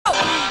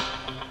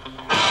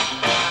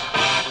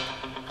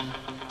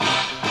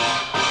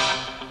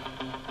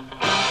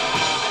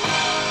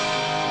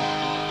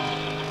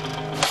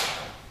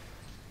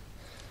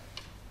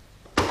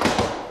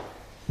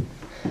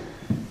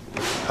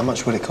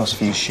much will it cost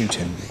for you to shoot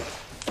him?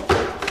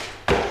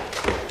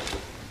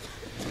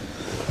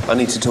 I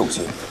need to talk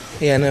to you.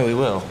 Yeah, no, we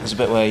will. There's a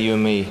bit where you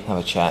and me have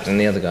a chat, and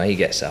the other guy, he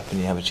gets up and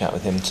you have a chat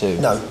with him too.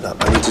 No,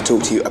 I need to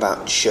talk to you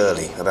about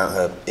Shirley, about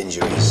her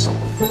injuries.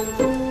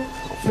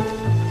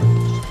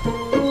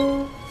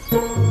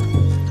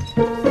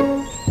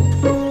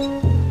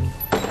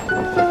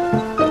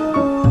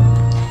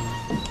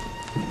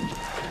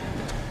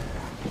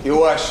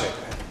 Your Worship,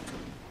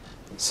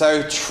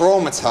 so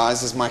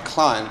traumatised is my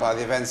client by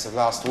the events of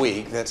last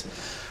week that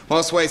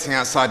whilst waiting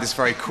outside this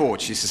very court,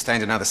 she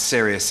sustained another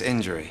serious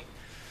injury.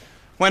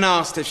 When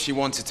asked if she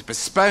wanted to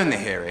postpone the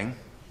hearing,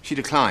 she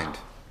declined.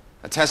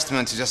 A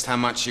testament to just how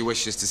much she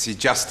wishes to see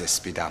justice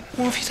be done.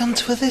 What have you done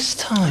to her this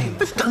time?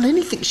 I've done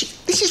anything.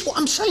 This is what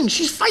I'm saying.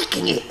 She's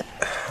faking it.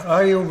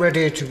 Are you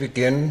ready to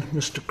begin,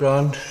 Mr.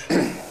 Grant?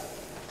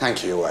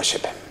 Thank you, Your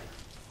Worship.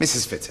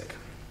 Mrs. Fittick,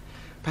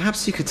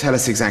 perhaps you could tell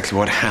us exactly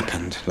what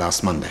happened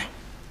last Monday.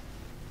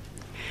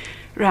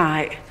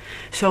 Right.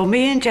 So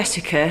me and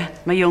Jessica,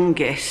 my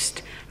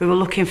youngest, we were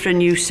looking for a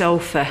new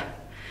sofa.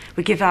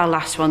 We give our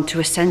last one to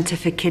a centre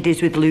for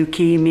kiddies with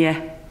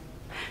leukemia.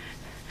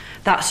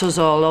 That's us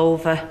all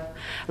over.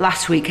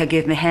 Last week I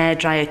gave my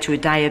hairdryer to a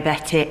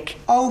diabetic.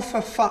 Oh,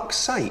 for fuck's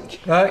sake.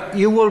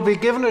 You will be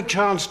given a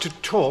chance to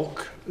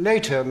talk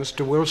later,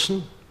 Mr.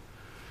 Wilson.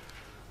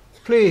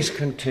 Please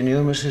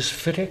continue, Mrs.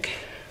 Fittick.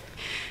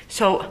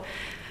 So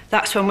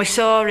that's when we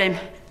saw him,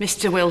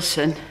 Mr.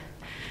 Wilson.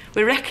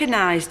 We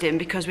recognised him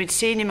because we'd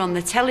seen him on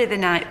the telly the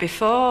night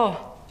before.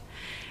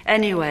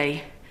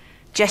 Anyway,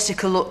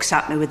 Jessica looks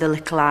at me with her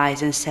little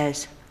eyes and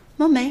says,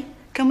 "Mummy,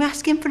 can we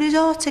ask him for his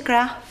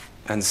autograph?"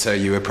 And so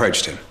you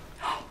approached him?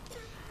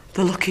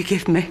 The look he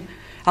gave me,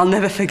 I'll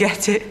never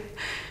forget it.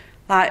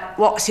 Like,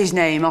 what's his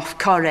name off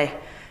Corrie?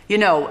 You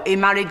know, he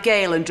married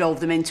Gail and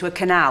drove them into a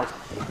canal.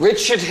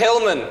 Richard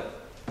Hillman,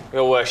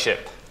 Your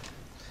Worship.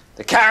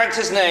 The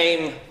character's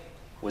name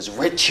was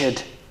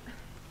Richard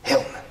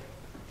Hillman.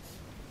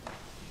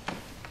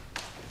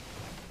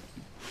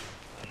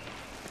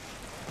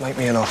 Make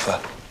me an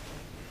offer.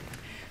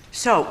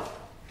 So,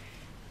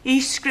 he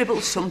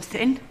scribbles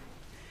something.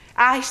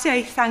 I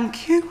say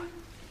thank you.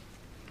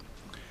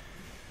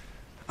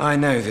 I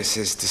know this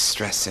is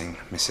distressing,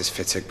 Mrs.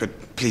 Fittick, but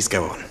please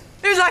go on.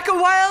 He was like a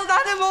wild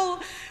animal,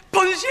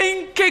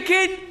 punching,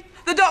 kicking.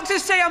 The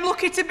doctors say I'm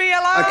lucky to be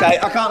alive. OK,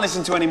 I can't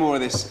listen to any more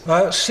of this.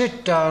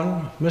 Sit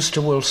down, Mr.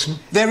 Wilson.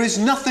 There is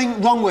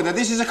nothing wrong with her.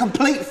 This is a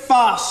complete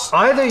farce.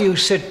 Either you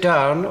sit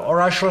down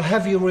or I shall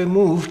have you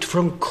removed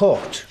from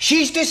court.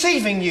 She's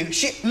deceiving you.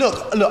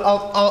 Look,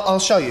 I'll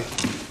show you.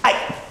 Hey,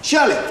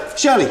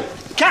 Shirley,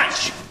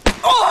 catch!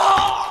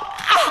 Oh!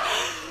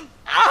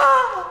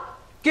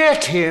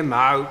 Get him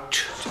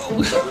out.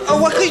 Oh,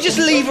 why can't you just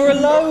leave her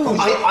alone?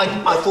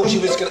 I thought she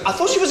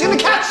was gonna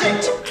catch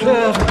it.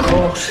 Clear the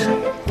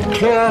court.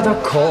 Clear the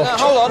court.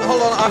 Hold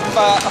on.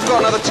 I've got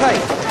another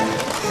tape.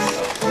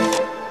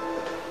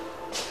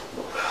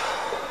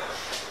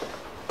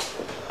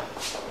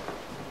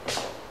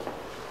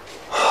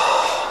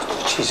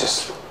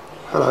 Jesus.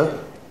 Hello.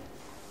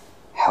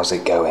 How's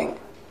it going?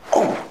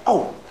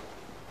 Oh.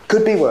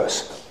 Could be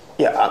worse.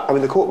 Yeah, I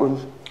mean, the courtroom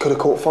could have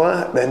caught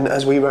fire. Then,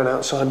 as we ran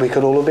outside, we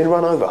could all have been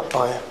run over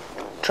by a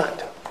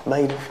tractor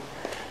made of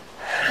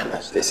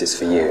hammers. This is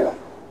for you.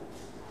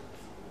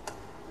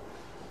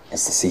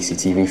 It's the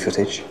CCTV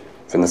footage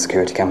from the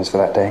security cameras for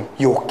that day.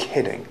 You're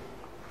kidding.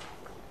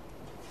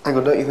 Hang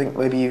on, don't you think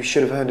maybe you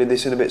should have handed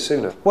this in a bit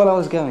sooner? Well, I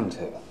was going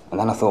to. And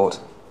then I thought,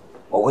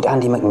 what would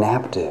Andy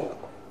McNabb do?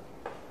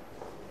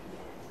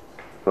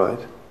 Right.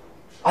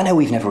 I know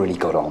we've never really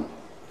got on.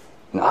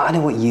 I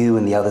know what you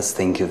and the others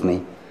think of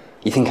me.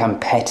 You think I'm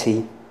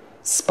petty,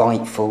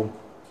 spiteful,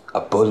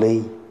 a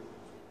bully.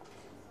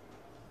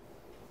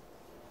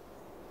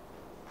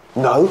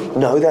 No,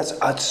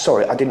 that's...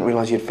 sorry, I didn't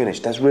realise you'd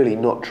finished. That's really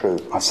not true.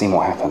 I've seen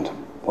what happened.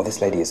 What this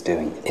lady is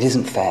doing. It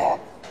isn't fair.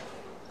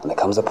 And there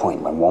comes a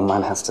point when one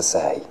man has to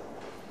say,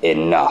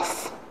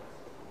 enough.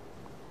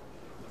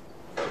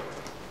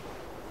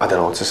 I don't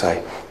know what to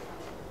say.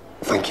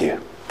 Thank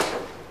you.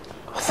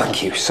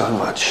 Thank you so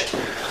much.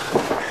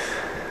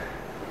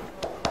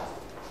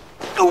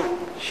 Oh!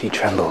 She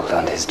trembled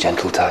under his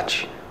gentle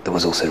touch that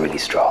was also really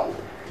strong.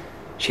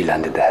 She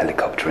landed the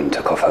helicopter and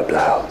took off her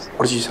blouse.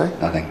 What did you say?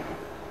 Nothing.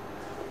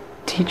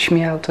 Teach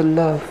me how to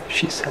love,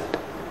 she said.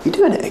 You're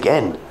doing it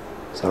again.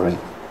 Sorry.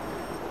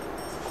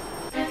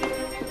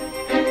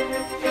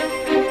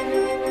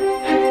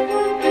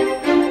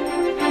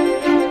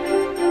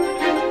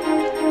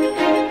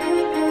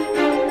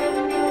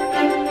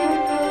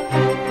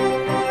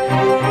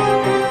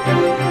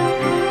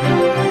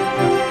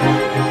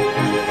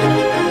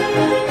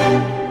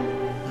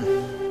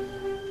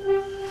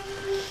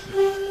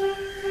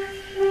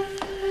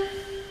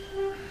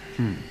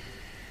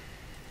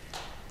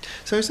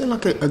 So is there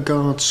like a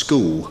guard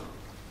school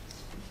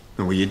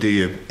where you do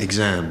your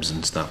exams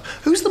and stuff?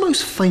 Who's the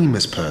most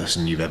famous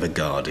person you've ever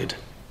guarded?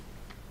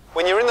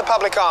 When you're in the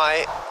public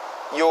eye,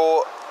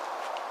 you're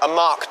a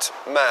marked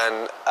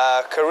man.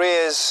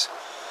 Careers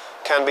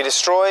can be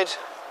destroyed,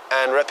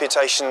 and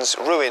reputations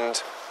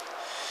ruined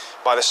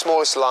by the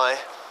smallest lie.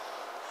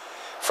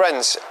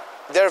 Friends,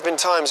 there have been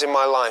times in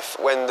my life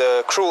when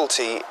the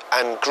cruelty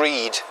and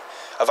greed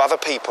of other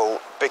people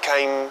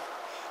became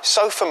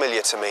so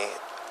familiar to me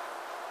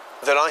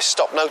that I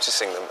stopped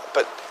noticing them.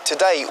 But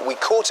today we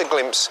caught a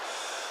glimpse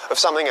of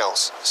something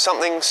else,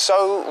 something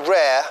so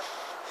rare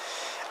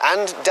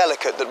and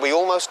delicate that we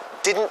almost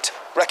didn't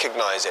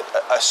recognise it.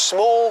 A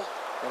small,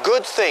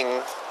 good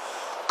thing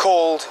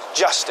called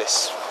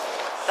justice.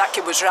 That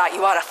kid was right,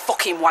 you are a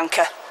fucking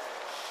wanker.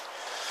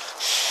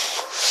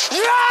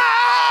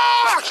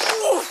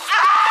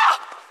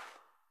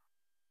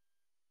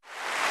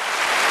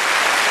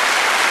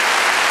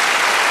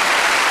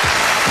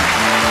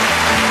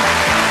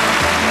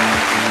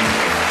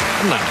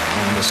 And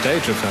now, on the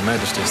stage of Her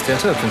Majesty's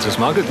Theatre, Princess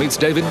Margaret meets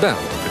David Bell,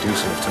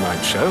 producer of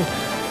tonight's show,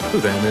 who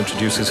then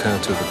introduces her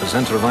to the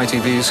presenter of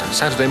ITV's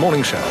Saturday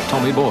morning show,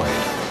 Tommy Boyd.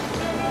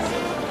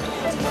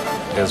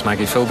 Here's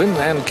Maggie Philbin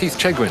and Keith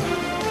Chegwin.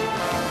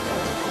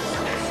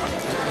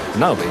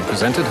 Now being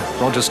presented,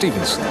 Roger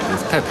Stevenson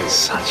with Pepe.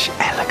 Such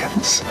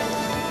elegance.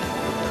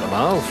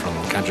 Kamal from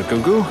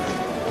Kajagoogoo.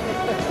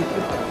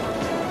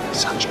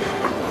 Such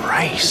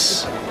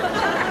grace.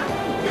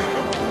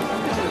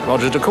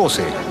 Roger De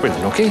Courcy with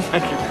Nookie.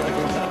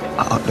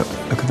 Oh,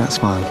 look at that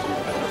smile.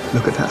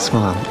 Look at that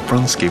smile.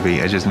 Bronski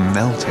beat are just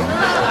melting.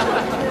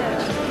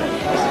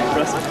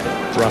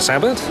 Russ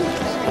Abbott,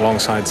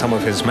 alongside some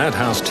of his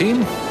Madhouse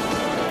team.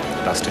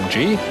 Dustin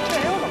G.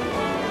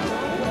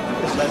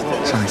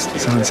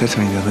 Someone said to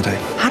me the other day,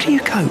 how do you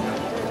cope?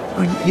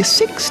 I mean, you're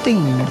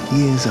 16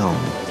 years old.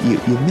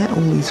 You've met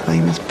all these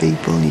famous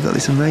people, you've got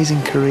this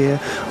amazing career.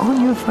 Aren't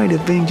you afraid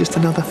of being just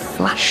another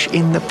flash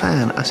in the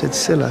pan? I said,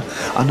 Scylla,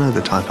 I know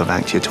the type of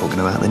act you're talking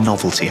about, the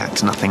novelty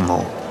act, nothing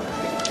more.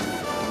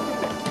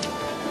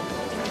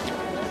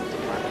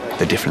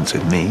 The difference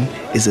with me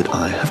is that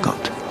I have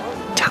got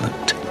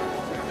talent.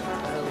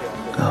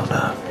 Oh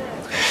no.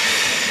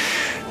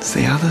 It's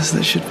the others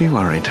that should be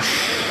worried.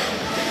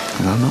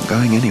 And I'm not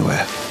going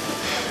anywhere.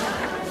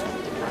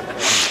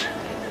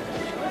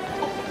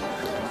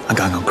 I'm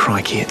going on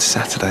Crikey, it's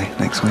Saturday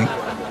next week.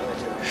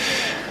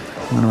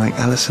 I'm going to make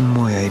Alison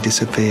Moyet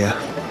disappear.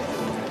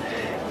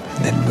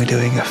 And then we're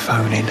doing a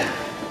phone-in.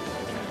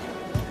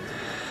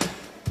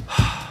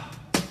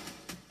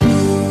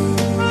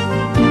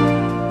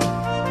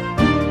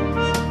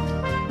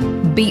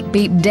 Beep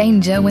beep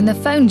danger when the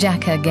phone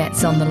jacker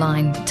gets on the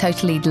line.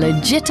 Totally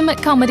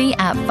legitimate comedy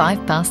at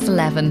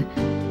 11:05.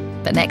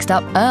 But next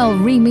up, Earl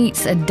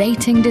re-meets a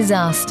dating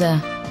disaster.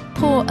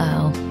 Poor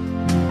Earl.